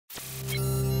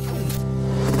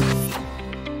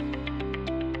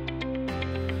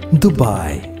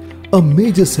Dubai, a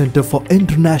major center for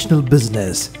international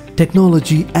business,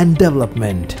 technology and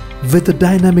development, with a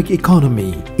dynamic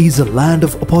economy, is a land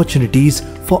of opportunities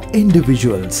for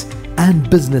individuals and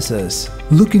businesses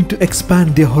looking to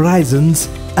expand their horizons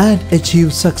and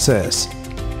achieve success.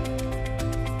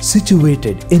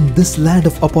 Situated in this land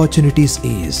of opportunities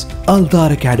is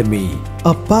ALDAR Academy,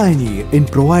 a pioneer in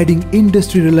providing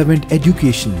industry-relevant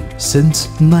education since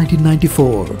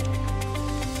 1994.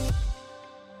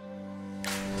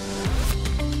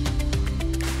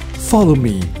 Follow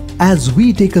me as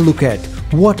we take a look at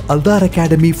what ALDAR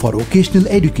Academy for Vocational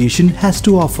Education has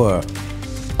to offer.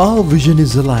 Our vision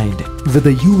is aligned with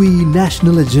the UAE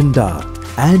national agenda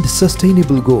and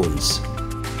sustainable goals.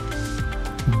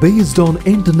 Based on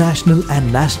international and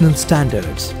national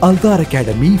standards, ALDAR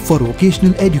Academy for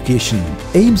Vocational Education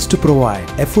aims to provide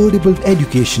affordable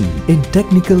education in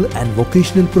technical and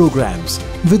vocational programs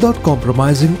without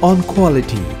compromising on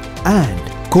quality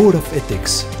and code of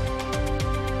ethics.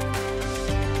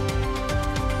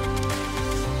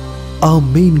 Our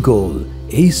main goal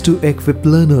is to equip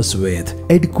learners with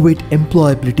adequate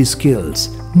employability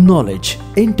skills, knowledge,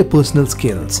 interpersonal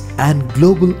skills, and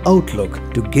global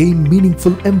outlook to gain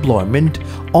meaningful employment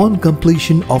on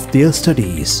completion of their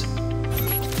studies.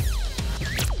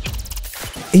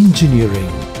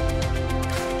 Engineering.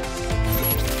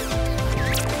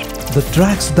 The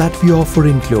tracks that we offer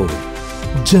include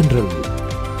General,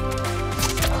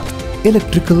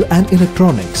 Electrical and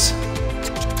Electronics,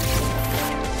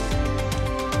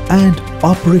 and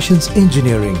Operations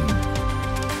Engineering.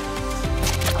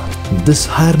 This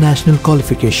higher national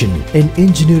qualification in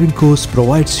engineering course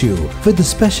provides you with a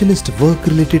specialist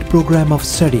work-related program of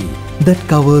study that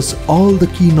covers all the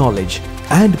key knowledge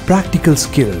and practical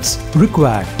skills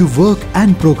required to work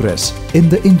and progress in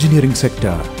the engineering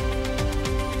sector.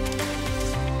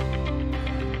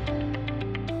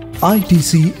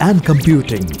 ITC and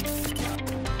Computing.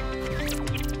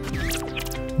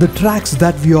 The tracks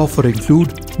that we offer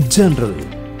include General,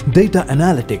 Data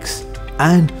Analytics,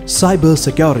 and Cyber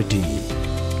Security.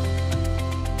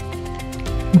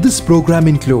 This program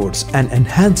includes an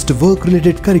enhanced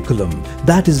work-related curriculum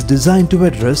that is designed to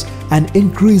address an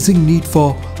increasing need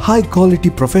for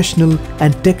high-quality professional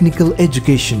and technical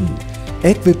education,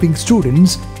 equipping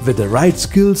students with the right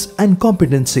skills and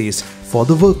competencies for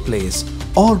the workplace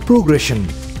or progression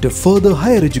to further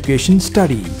higher education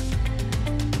study.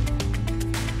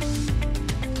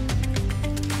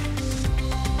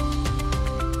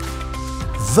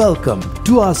 Welcome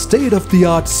to our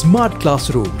state-of-the-art smart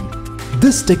classroom.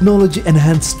 This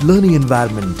technology-enhanced learning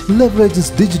environment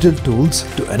leverages digital tools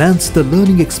to enhance the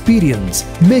learning experience,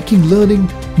 making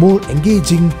learning more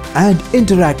engaging and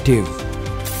interactive.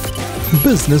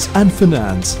 Business and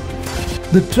Finance.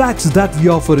 The tracks that we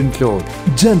offer include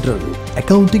General,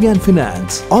 Accounting and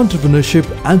Finance, Entrepreneurship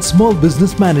and Small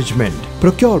Business Management,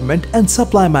 Procurement and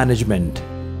Supply Management.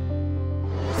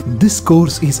 This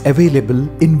course is available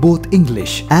in both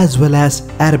English as well as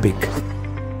Arabic.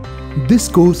 This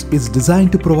course is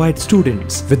designed to provide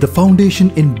students with the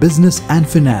foundation in business and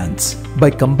finance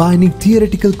by combining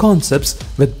theoretical concepts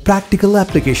with practical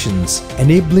applications,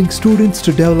 enabling students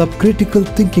to develop critical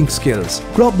thinking skills,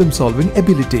 problem-solving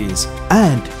abilities,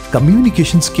 and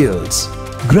communication skills.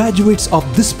 Graduates of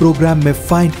this program may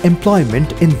find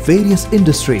employment in various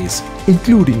industries,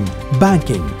 including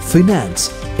banking,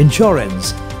 finance,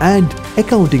 insurance, and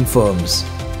accounting firms.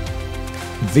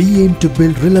 We aim to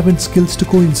build relevant skills to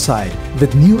coincide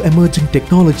with new emerging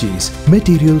technologies,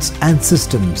 materials, and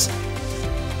systems.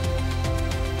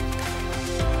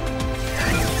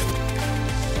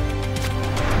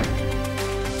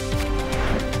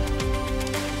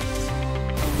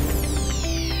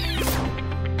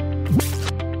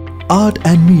 Art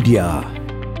and Media.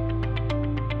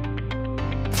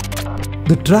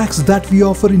 The tracks that we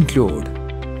offer include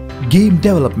Game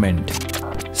Development,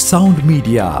 Sound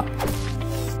Media,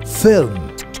 Film,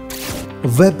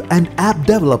 Web and App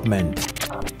Development,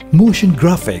 Motion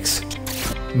Graphics,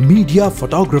 Media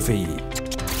Photography.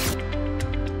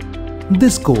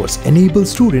 This course enables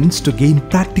students to gain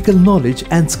practical knowledge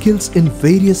and skills in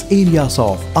various areas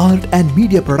of art and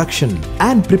media production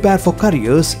and prepare for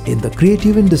careers in the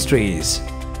creative industries.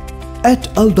 At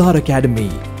ALDAR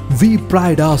Academy, we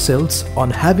pride ourselves on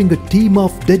having a team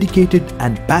of dedicated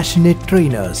and passionate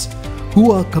trainers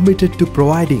who are committed to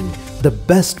providing the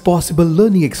best possible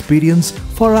learning experience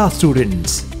for our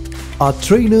students. Our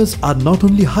trainers are not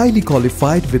only highly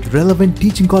qualified with relevant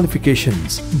teaching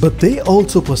qualifications, but they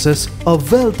also possess a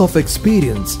wealth of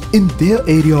experience in their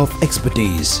area of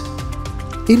expertise.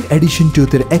 In addition to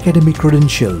their academic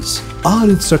credentials, our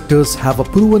instructors have a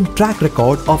proven track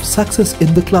record of success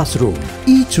in the classroom,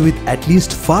 each with at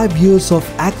least 5 years of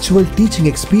actual teaching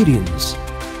experience.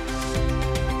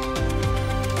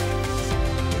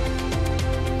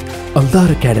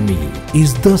 ALDAR Academy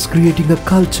is thus creating a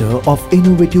culture of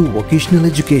innovative vocational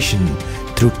education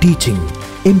through teaching,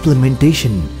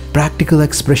 implementation, practical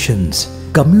expressions,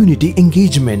 community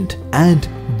engagement, and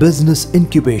business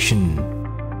incubation.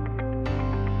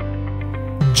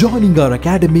 Joining our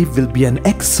academy will be an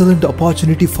excellent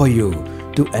opportunity for you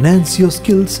to enhance your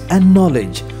skills and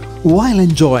knowledge while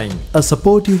enjoying a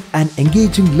supportive and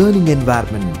engaging learning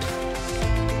environment.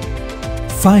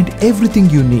 Find everything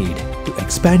you need to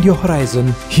expand your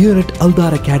horizon here at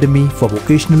ALDAR Academy for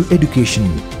Vocational Education.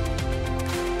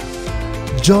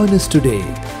 Join us today.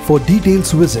 For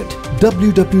details visit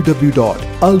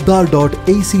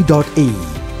www.aldar.ac.ae.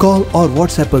 Call or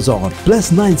WhatsApp us on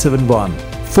 +971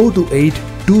 428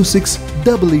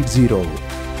 26880.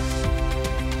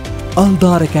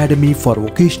 ALDAR Academy for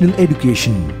Vocational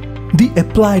Education, the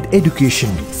applied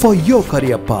education for your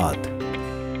career path.